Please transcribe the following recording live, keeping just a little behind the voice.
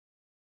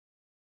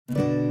You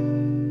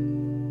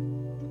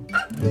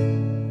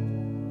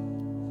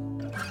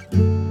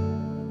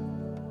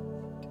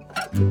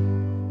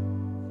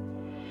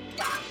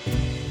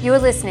are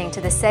listening to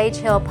the Sage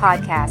Hill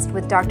Podcast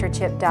with Dr.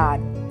 Chip Dodd.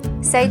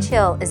 Sage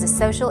Hill is a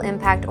social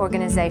impact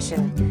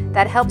organization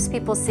that helps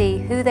people see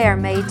who they are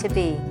made to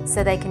be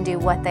so they can do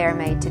what they are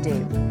made to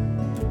do.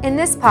 In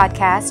this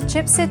podcast,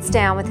 Chip sits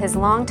down with his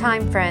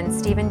longtime friend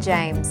Stephen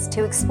James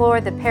to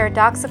explore the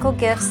paradoxical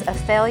gifts of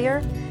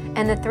failure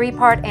and the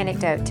three-part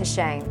antidote to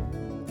shame.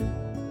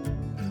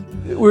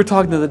 We were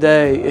talking the other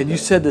day, and you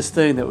said this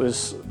thing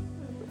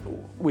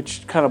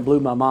which kind of blew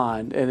my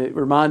mind, and it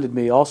reminded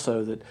me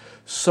also that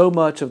so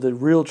much of the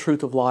real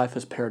truth of life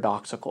is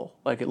paradoxical.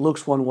 Like, it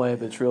looks one way,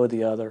 but it's really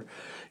the other.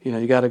 You know,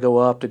 you got to go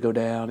up to go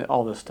down,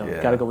 all this stuff. Yeah.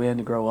 You got to go in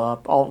to grow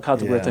up, all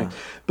kinds of weird things.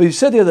 But you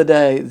said the other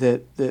day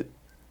that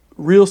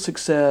real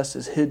success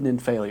is hidden in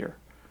failure.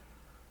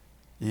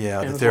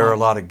 Yeah, that there are a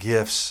lot of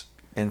gifts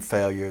in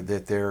failure,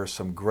 that there are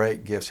some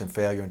great gifts in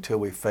failure. Until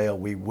we fail,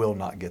 we will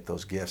not get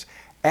those gifts.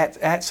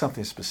 At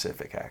something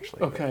specific,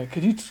 actually. Okay,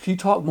 can you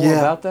talk more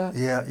about that?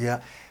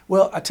 Yeah.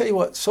 Well, I tell you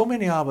what, so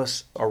many of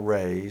us are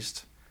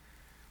raised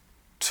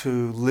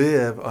to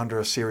live under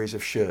a series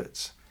of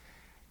shoulds.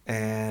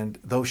 And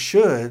those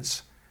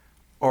shoulds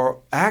are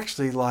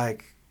actually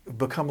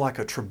become like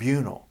a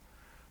tribunal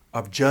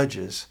of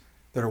judges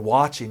that are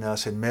watching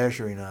us and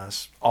measuring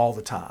us all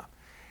the time.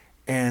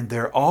 And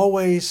they're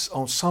always,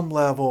 on some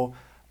level,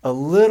 a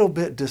little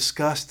bit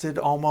disgusted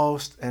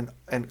almost,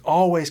 and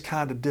always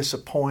kind of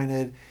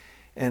disappointed,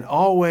 and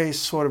always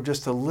sort of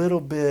just a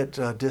little bit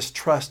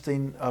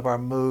distrusting of our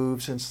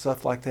moves and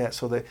stuff like that.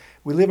 So that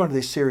we live under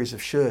these series of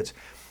shoulds.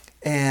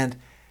 And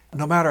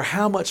no matter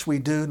how much we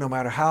do, no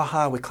matter how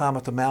high we climb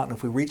up the mountain,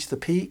 if we reach the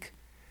peak,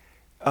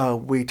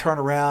 we turn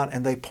around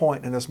and they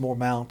point and there's more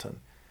mountain.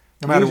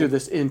 These are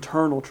this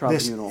internal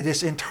tribunal.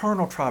 This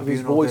internal tribunal.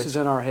 These voices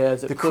in our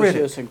heads that the push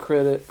critic, us and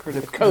critic,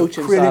 the coach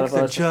the inside critic, of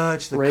the us,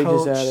 judge, the rages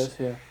coach. at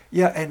us.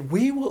 Yeah, and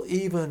we will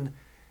even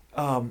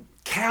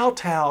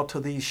kowtow to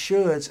these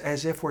shoulds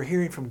as if we're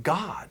hearing from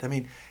God. I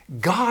mean,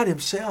 God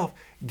himself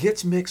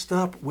gets mixed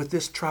up with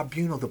this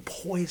tribunal, the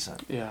poison.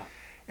 Yeah.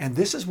 And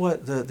this is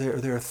what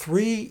there are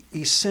three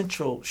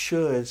essential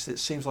shoulds that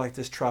seems like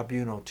this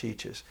tribunal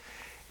teaches.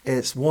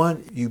 It's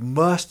one,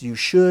 you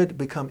should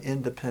become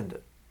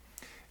independent,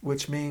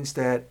 which means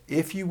that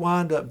if you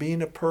wind up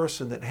being a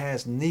person that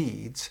has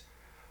needs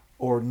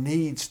or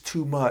needs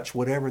too much,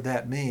 whatever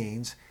that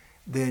means,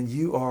 then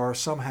you are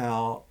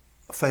somehow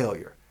a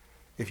failure.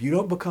 If you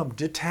don't become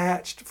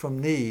detached from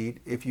need,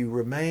 if you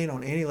remain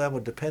on any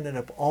level dependent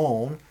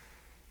upon,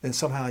 then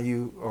somehow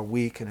you are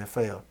weak and have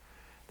failed.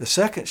 The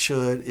second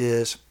should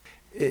is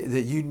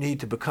that you need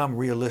to become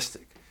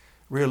realistic.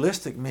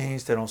 Realistic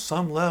means that on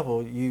some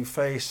level you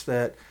face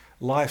that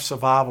life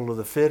survival of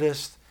the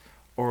fittest,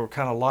 or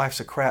kind of life's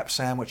a crap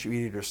sandwich, you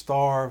eat it or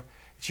starve.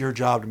 It's your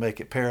job to make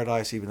it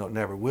paradise even though it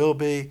never will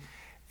be.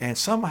 And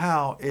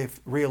somehow, if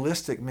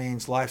realistic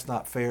means life's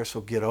not fair,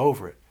 so get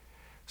over it.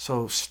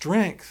 So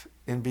strength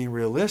in being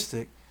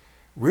realistic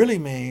really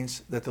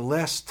means that the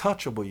less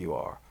touchable you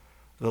are,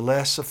 the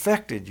less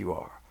affected you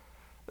are,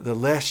 the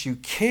less you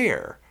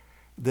care,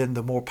 then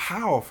the more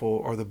powerful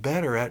or the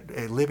better at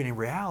living in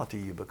reality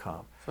you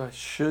become. So it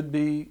should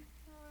be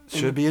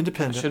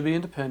independent. Should be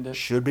independent.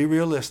 Should be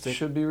realistic.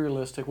 Should be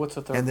realistic. What's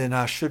the third? And then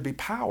I should be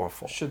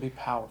powerful. Should be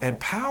powerful. And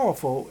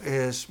powerful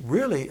is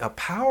really, a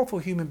powerful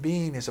human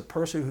being is a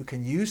person who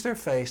can use their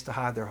face to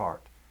hide their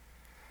heart.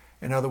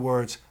 In other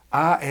words,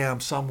 I am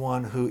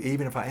someone who,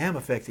 even if I am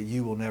affected,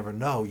 you will never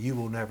know. You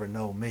will never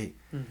know me.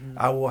 Mm-hmm.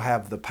 I will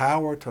have the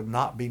power to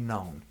not be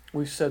known.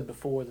 We've said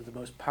before that the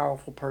most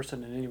powerful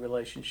person in any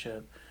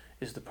relationship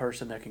is the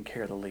person that can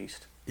care the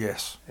least.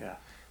 Yes. Yeah.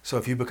 So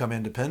if you become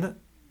independent,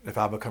 if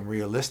I become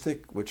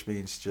realistic, which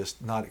means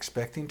just not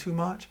expecting too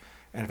much,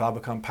 and if I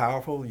become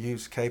powerful,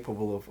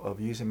 capable of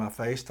using my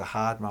face to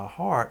hide my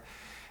heart,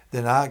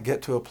 then I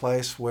get to a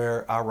place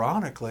where,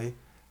 ironically,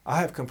 I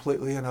have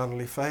completely and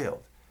utterly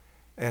failed.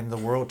 And the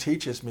world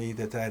teaches me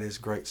that that is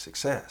great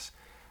success.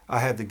 I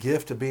have the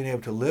gift of being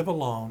able to live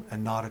alone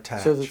and not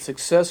attached. So the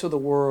success of the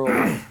world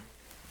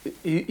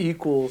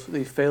equals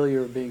the failure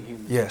of being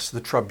human. Yes,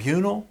 the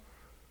tribunal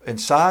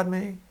inside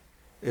me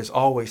is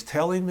always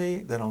telling me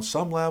that on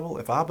some level,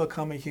 if I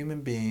become a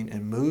human being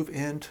and move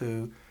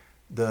into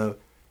the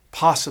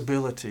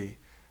possibility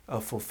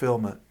of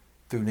fulfillment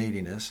through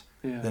neediness,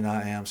 then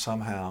I am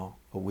somehow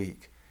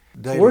weak.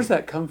 Where does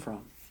that come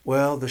from?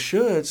 Well, the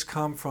shoulds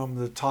come from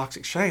the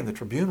toxic shame. The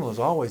tribunal is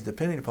always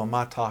depending upon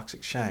my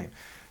toxic shame.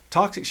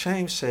 Toxic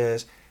shame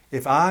says,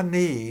 if I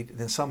need,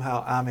 then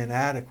somehow I'm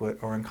inadequate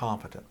or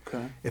incompetent.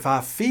 Okay. If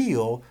I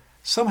feel,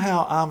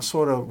 somehow I'm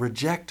sort of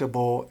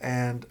rejectable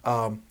and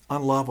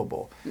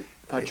unlovable.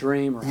 If I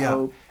dream or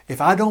hope.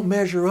 If I don't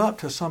measure up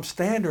to some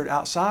standard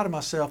outside of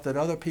myself that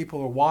other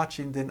people are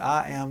watching, then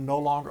I am no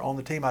longer on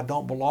the team. I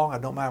don't belong. I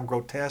don't mind. I'm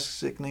grotesque,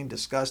 sickening,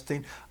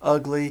 disgusting,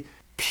 ugly,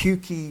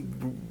 pukey,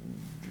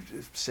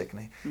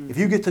 sickening. Mm-hmm. If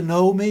you get to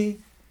know me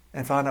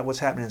and find out what's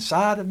happening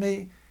inside of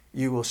me,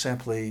 you will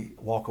simply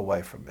walk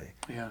away from me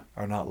Yeah.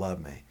 or not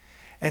love me.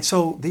 And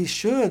so these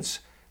shoulds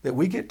that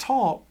we get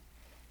taught,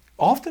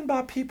 often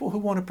by people who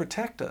want to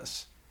protect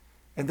us,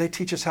 and they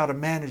teach us how to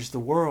manage the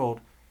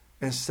world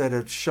instead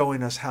of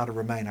showing us how to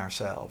remain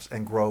ourselves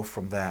and grow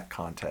from that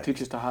context.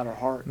 Teach us to hide our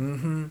heart.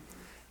 Mm-hmm.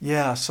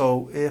 Yeah,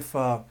 so if,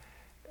 there's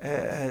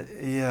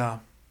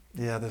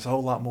a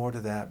whole lot more to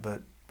that,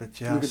 but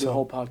yeah. We could do a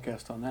whole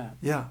podcast on that.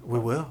 Yeah, we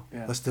will.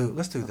 Yeah. Let's do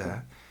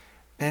that.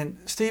 And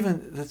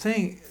Stephen, the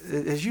thing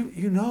is,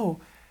 you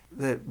know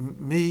that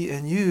me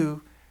and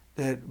you,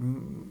 that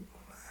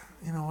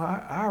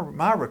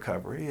my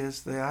recovery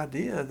is the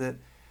idea that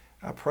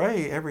I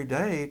pray every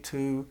day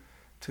to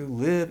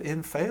live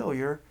in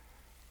failure,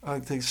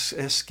 to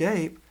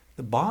escape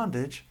the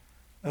bondage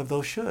of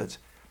those shoulds.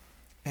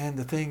 And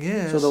the thing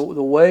is, so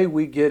the way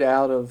we get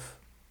out of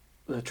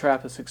the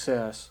trap of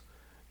success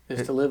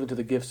is to live into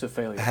the gifts of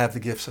failure. Have the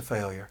gifts of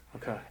failure.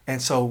 Okay.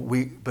 And so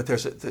but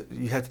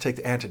you have to take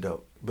the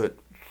antidote. But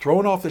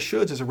throwing off the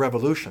shoulds is a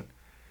revolution.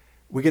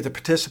 We get to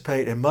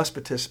participate and must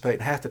participate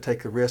and have to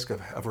take the risk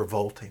of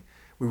revolting.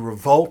 We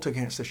revolt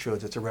against the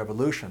shoulds. It's a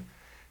revolution.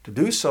 To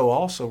do so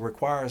also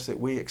requires that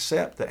we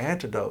accept the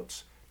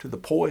antidotes to the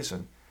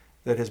poison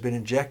that has been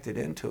injected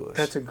into us.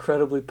 That's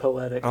incredibly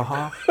poetic.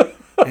 Uh-huh.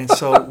 And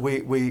so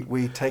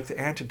we take the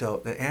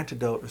antidote. The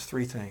antidote is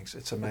three things.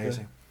 It's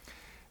amazing.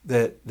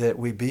 Okay. That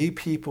we be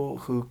people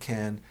who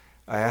can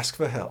ask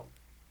for help.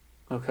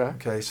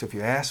 Okay, so if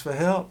you ask for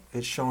help,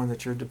 it's showing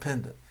that you're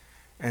dependent.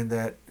 And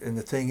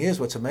the thing is,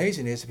 what's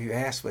amazing is if you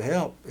ask for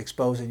help,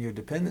 exposing your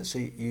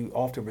dependency, you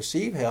often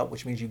receive help,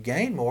 which means you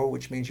gain more,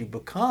 which means you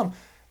become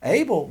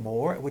able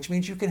more, which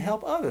means you can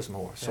help others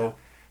more. Yeah. So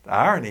the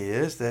irony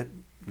is that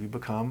you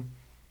become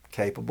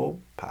capable,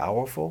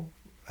 powerful,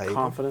 able.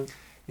 Confident.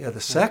 Yeah,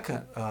 the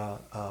second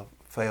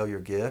failure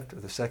gift, or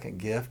the second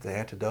gift, the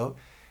antidote,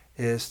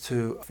 is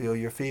to feel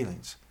your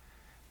feelings.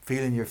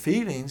 Feeling your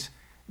feelings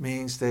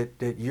means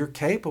that you're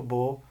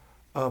capable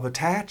of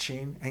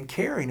attaching and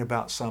caring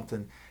about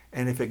something.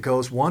 And if it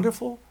goes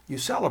wonderful, you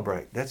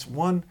celebrate. That's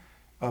one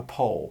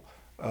pole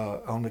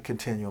on the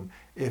continuum.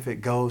 If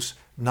it goes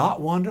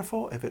not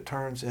wonderful, if it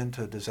turns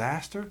into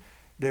disaster,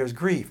 there's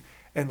grief.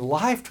 And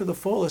life to the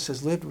fullest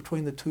is lived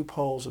between the two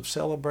poles of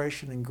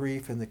celebration and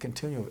grief and the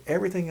continuum of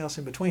everything else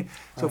in between.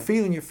 So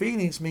feeling your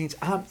feelings means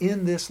I'm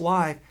in this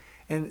life,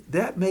 and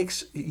that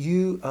makes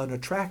you an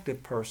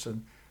attractive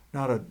person,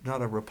 not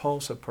a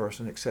repulsive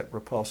person, except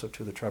repulsive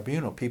to the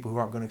tribunal, people who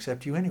aren't going to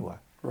accept you anyway.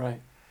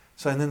 Right.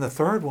 So, and then the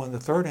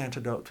third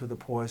antidote to the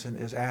poison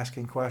is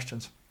asking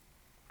questions.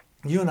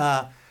 You and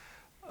I,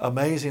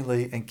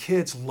 amazingly, and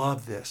kids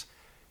love this.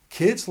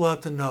 Kids love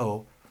to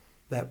know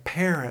that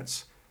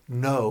parents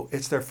know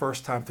it's their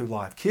first time through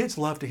life. Kids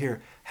love to hear,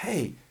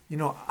 hey,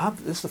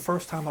 this is the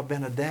first time I've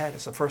been a dad.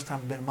 It's the first time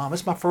I've been a mom.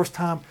 It's my first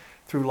time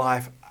through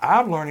life.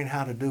 I'm learning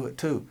how to do it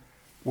too.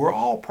 We're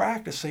all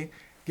practicing.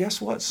 Guess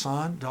what,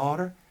 son,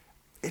 daughter?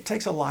 It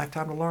takes a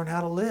lifetime to learn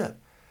how to live.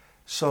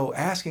 So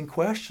asking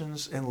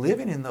questions and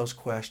living in those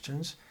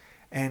questions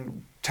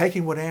and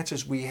taking what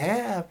answers we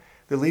have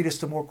that lead us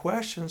to more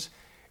questions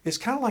is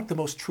kind of like the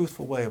most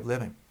truthful way of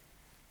living.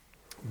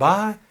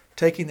 By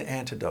taking the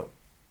antidote,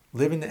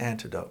 living the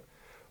antidote,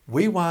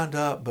 we wind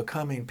up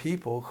becoming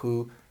people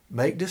who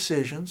make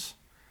decisions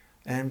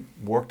and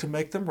work to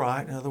make them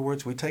right. In other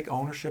words, we take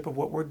ownership of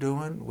what we're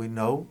doing. We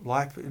know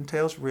life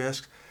entails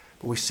risks,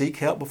 but we seek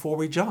help before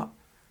we jump.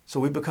 So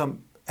we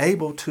become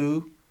able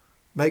to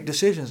make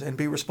decisions and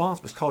be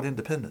responsible. It's called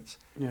independence,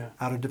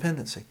 out of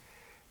dependency.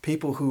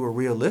 People who are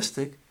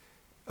realistic,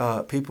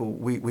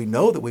 we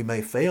know that we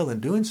may fail in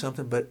doing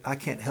something, but I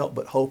can't help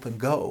but hope and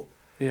go.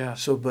 Yeah.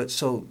 So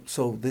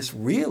this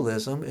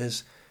realism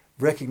is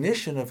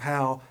recognition of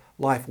how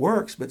life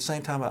works, but at the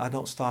same time I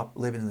don't stop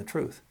living in the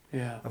truth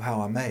of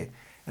how I'm made.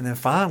 And then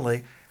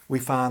finally, we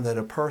find that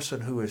a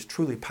person who is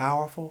truly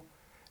powerful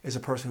is a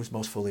person who's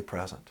most fully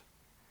present.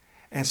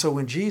 And so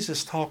when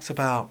Jesus talks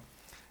about,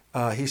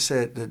 he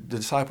said, the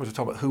disciples were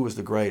talking about who's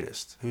the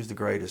greatest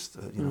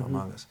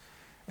among us.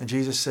 And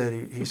Jesus said,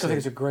 he said, I think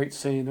it's a great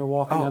scene. They're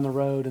walking down the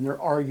road and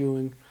they're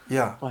arguing.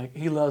 Yeah. Like,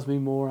 he loves me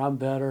more, I'm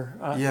better.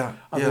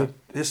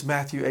 This is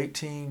Matthew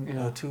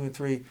 18, 2 and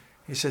 3.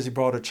 He says he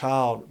brought a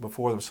child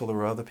before them, so there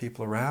were other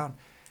people around.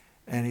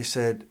 And he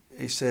said,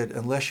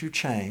 unless you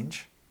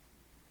change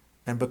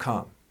and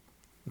become.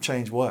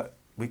 Change what?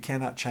 We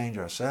cannot change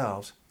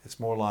ourselves. It's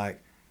more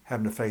like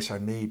having to face our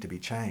need to be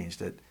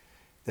changed.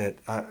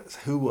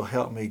 Who will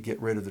help me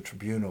get rid of the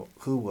tribunal?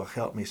 Who will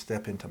help me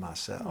step into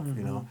myself?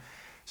 Mm-hmm.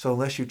 So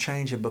unless you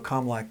change and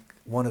become like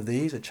one of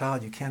these, a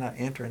child, you cannot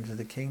enter into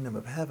the kingdom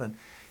of heaven.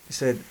 He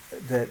said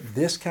that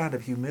this kind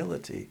of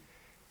humility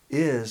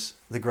is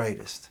the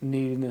greatest.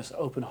 Neediness,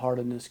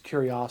 open-heartedness,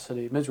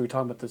 curiosity. We're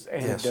talking about this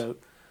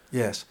antidote.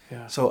 Yes.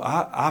 Yeah. So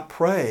I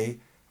pray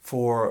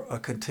for a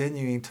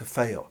continuing to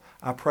fail.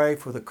 I pray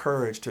for the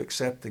courage to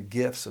accept the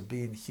gifts of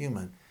being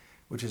human,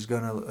 which is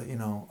going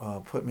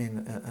to, put me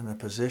in a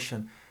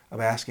position of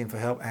asking for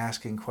help,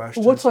 asking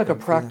questions. What's like a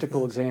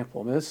practical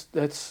example? I mean,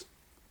 that's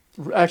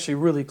actually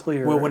really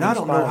clear. Well, when I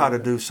don't know how to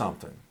do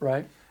something,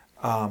 right?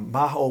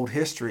 my old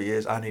history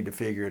is I need to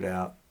figure it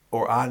out,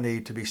 or I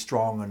need to be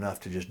strong enough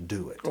to just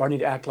do it. Or I need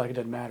to act like it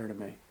doesn't matter to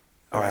me.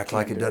 Or act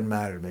like it doesn't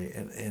matter to me.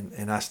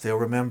 And I still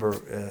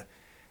remember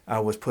I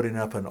was putting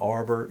up an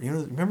arbor.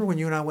 Remember when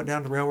you and I went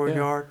down to the railroad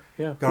yard?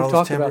 Yeah, got all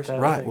those timbers? About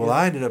that, right. Well,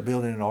 I ended up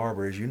building an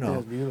arbor, as you know. Yeah,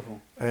 it's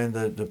beautiful. And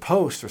the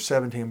posts are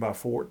 17 by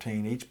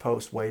 14. Each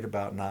post weighed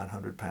about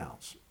 900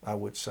 pounds. I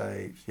would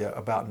say,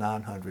 about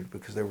 900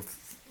 because they were,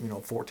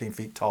 14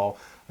 feet tall.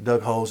 I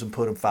dug holes and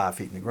put them 5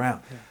 feet in the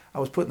ground. Yeah. I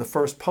was putting the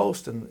first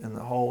post in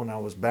the hole, and I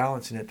was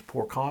balancing it to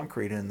pour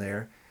concrete in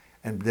there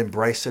and then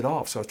brace it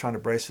off. So I was trying to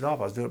brace it off.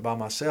 I was doing it by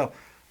myself.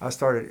 I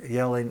started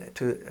yelling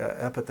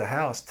up at the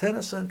house,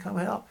 "Tennyson, come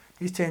help."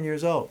 He's 10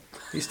 years old.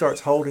 He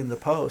starts holding the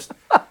post,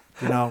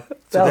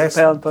 So that's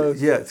 1,000-pound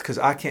post. Yeah, because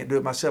I can't do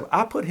it myself.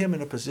 I put him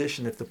in a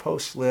position, if the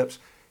post slips,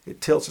 it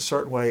tilts a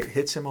certain way, it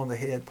hits him on the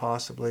head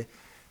possibly,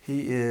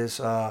 he is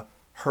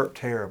hurt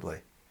terribly.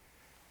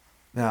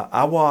 Now,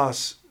 I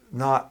was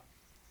not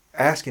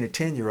asking, a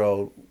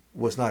 10-year-old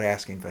was not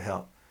asking for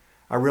help.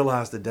 I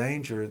realized the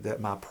danger that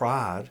my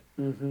pride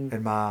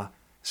and my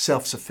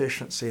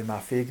self-sufficiency and my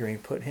figuring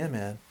put him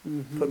in,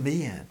 put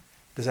me in,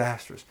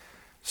 disastrous.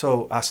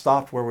 So I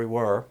stopped where we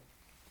were,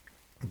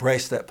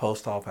 braced that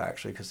post off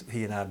actually, because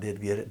he and I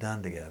did get it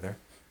done together.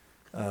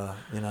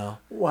 Wow.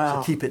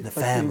 So keep it in the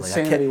family.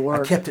 I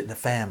kept it in the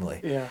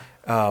family. Yeah.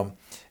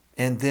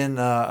 And then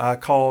I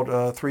called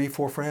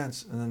 3-4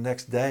 friends, and the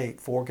next day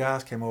 4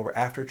 guys came over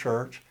after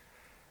church,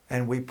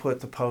 and we put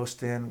the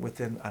post in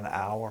within an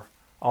hour,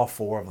 all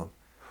 4 of them.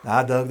 Now,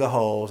 I dug the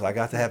holes. I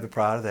got to have the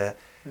pride of that.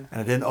 Yeah.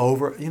 And I didn't I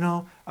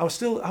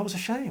was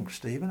ashamed,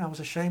 Stephen. I was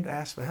ashamed to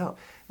ask for help.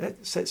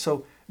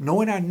 So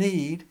knowing our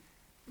need,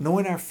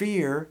 knowing our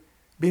fear,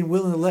 being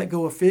willing to let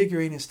go of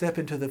figuring and step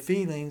into the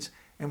feelings,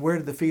 and where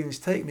did the feelings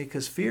take me?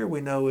 Because fear, we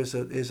know, is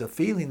a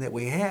feeling that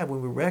we have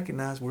when we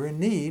recognize we're in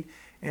need,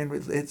 and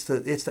it's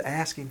the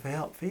asking for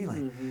help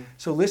feeling.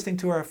 So listening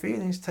to our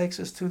feelings takes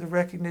us to the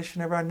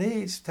recognition of our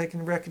needs. Taking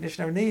the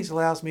recognition of our needs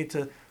allows me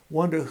to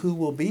wonder who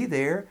will be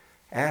there,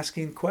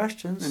 asking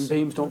questions. And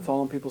beams don't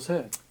fall on people's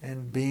heads.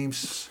 And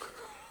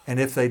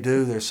if they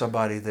do, there's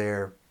somebody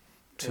there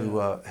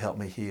to help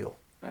me heal.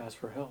 Ask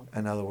for help.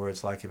 In other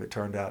words, like if it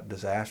turned out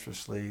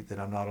disastrously, that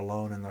I'm not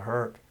alone in the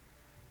hurt.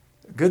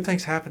 Good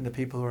things happen to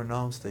people who are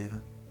known,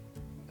 Stephen.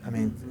 I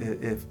mean,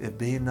 if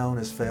being known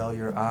is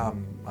failure,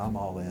 I'm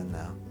all in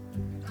now.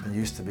 It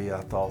used to be I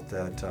thought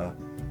that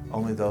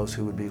only those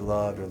who would be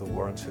loved are the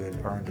ones who had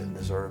earned it and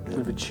deserved it.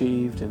 Who've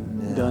achieved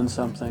and done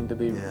something to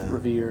be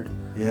revered.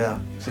 Yeah,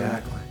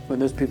 exactly. When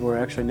those people are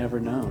actually never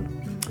known.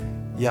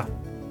 Yeah.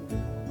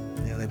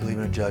 Yeah, they believe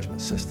in a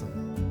judgment system.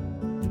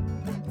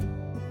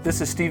 This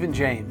is Stephen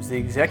James, the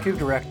Executive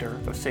Director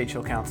of Sage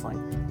Hill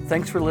Counseling.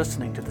 Thanks for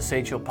listening to the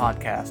Sage Hill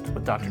Podcast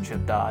with Dr.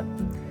 Chip Dodd.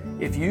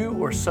 If you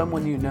or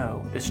someone you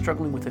know is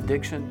struggling with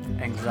addiction,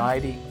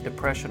 anxiety,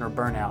 depression, or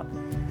burnout,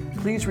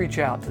 please reach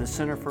out to the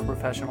Center for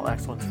Professional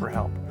Excellence for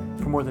help.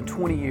 For more than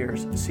 20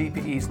 years,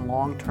 CPE's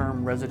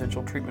long-term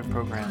residential treatment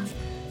programs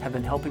have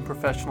been helping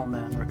professional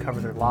men recover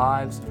their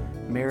lives,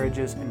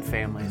 marriages, and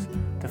families.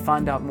 To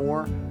find out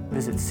more,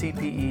 visit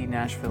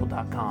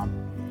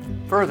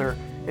cpenashville.com. Further,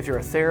 if you're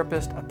a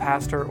therapist, a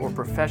pastor, or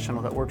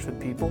professional that works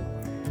with people,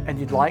 and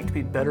you'd like to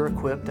be better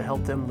equipped to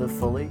help them live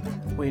fully,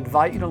 we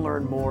invite you to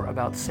learn more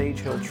about Sage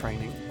Hill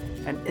Training,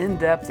 an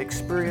in-depth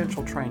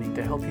experiential training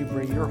to help you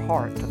bring your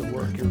heart to the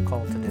work you're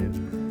called to do.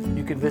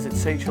 You can visit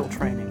Sage Hill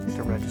Training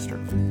to register.